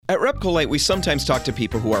At Repcolite, we sometimes talk to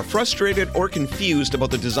people who are frustrated or confused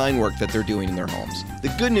about the design work that they're doing in their homes.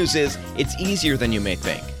 The good news is, it's easier than you may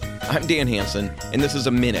think. I'm Dan Hansen, and this is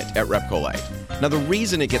A Minute at Repcolite. Now, the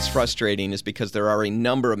reason it gets frustrating is because there are a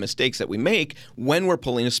number of mistakes that we make when we're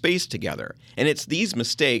pulling a space together. And it's these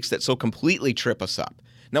mistakes that so completely trip us up.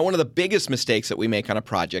 Now, one of the biggest mistakes that we make on a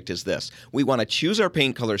project is this. We want to choose our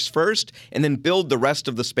paint colors first and then build the rest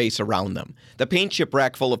of the space around them. The paint chip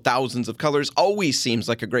rack full of thousands of colors always seems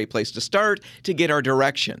like a great place to start to get our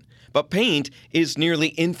direction. But paint is nearly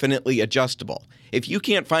infinitely adjustable. If you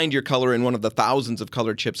can't find your color in one of the thousands of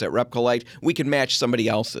colored chips at Repcolite, we can match somebody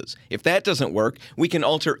else's. If that doesn't work, we can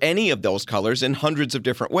alter any of those colors in hundreds of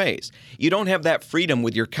different ways. You don't have that freedom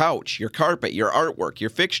with your couch, your carpet, your artwork, your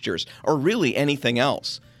fixtures, or really anything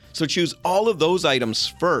else. So choose all of those items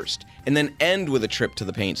first, and then end with a trip to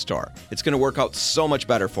the paint store. It's going to work out so much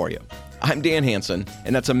better for you. I'm Dan Hansen,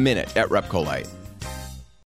 and that's A Minute at Repcolite.